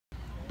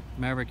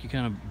Maverick, you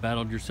kind of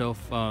battled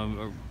yourself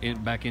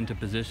back into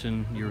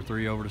position. You were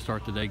 3 over to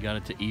start the day, got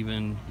it to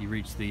even. You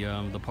reached the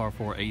par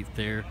 4 eighth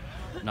there,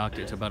 knocked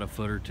it to about a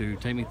foot or two.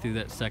 Take me through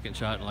that second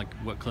shot, like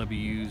what club you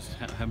used,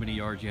 how many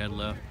yards you had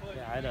left.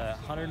 Yeah, I had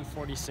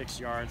 146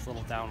 yards, a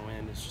little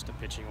downwind. It's just a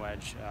pitching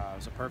wedge. It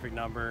was a perfect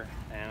number,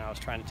 and I was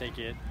trying to take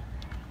it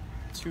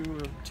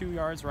two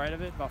yards right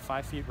of it, about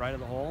 5 feet right of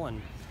the hole,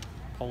 and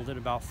pulled it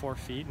about 4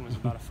 feet and was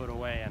about a foot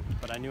away.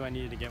 But I knew I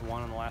needed to get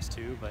one on the last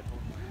two, but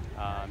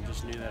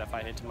just knew that if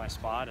I hit to my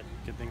spot,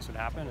 good things would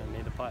happen, and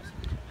made the putt.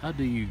 How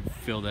do you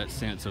feel that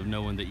sense of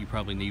knowing that you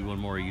probably need one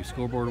more? Are you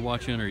scoreboard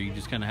watching, or you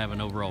just kind of have an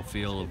overall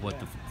feel of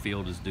what the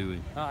field is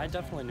doing? I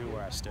definitely knew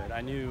where I stood.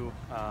 I knew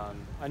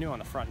on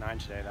the front nine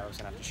today that I was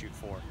going to have to shoot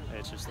 4.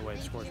 It's just the way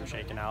the scores were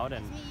shaking out.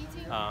 And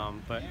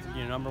but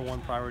number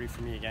one priority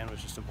for me again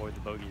was just avoid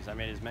the bogeys. I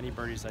made as many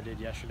birdies as I did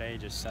yesterday,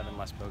 just 7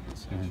 less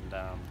bogeys. Mm-hmm.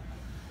 And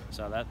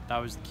so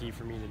that was the key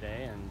for me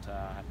today. And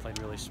I played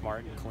really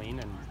smart and clean,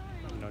 and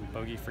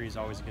bogey free is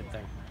always a good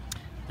thing.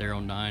 There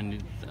on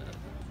 9,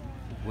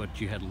 what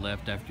you had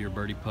left after your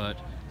birdie putt,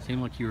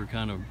 seemed like you were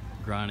kind of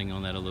grinding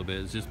on that a little bit.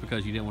 Is this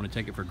because you didn't want to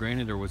take it for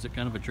granted, or was it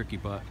kind of a tricky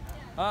putt?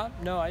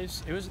 No, it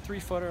was a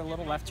 3-footer, a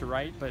little left to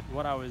right, but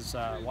what I was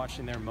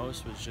watching there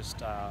most was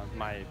just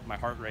my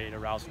heart rate,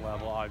 arousal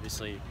level.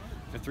 Obviously,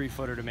 the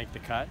 3-footer to make the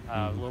cut,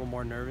 a little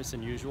more nervous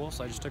than usual,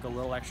 so I just took a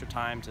little extra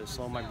time to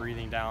slow my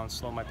breathing down,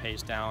 slow my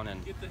pace down,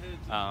 and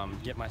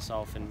get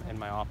myself in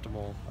my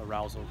optimal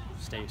arousal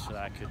state so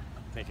that I could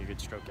make a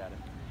good stroke at it.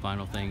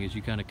 Final thing is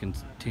you kind of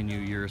continue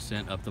your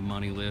ascent up the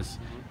money list.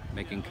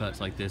 Making cuts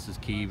like this is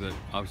key, but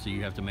obviously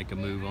you have to make a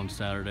move on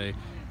Saturday. Do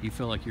you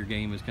feel like your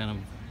game is kind of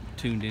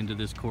tuned into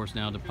this course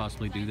now to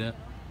possibly do that?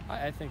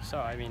 I think so.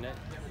 I mean,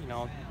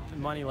 the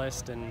money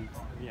list and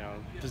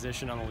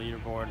position on the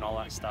leaderboard and all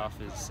that stuff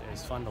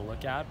is fun to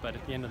look at, but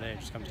at the end of the day, it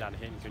just comes down to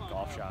hitting good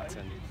golf shots.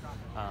 And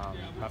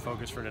my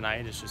focus for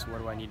tonight is just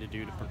what do I need to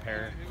do to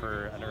prepare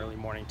for an early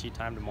morning tee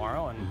time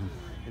tomorrow.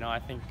 And I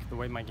think the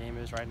way my game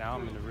is right now,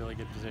 I'm in a really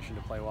good position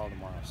to play well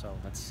tomorrow. So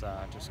that's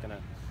just gonna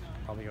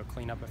probably go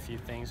clean up a few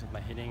things with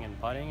my hitting and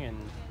putting and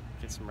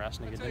get some rest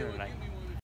and a good dinner tonight.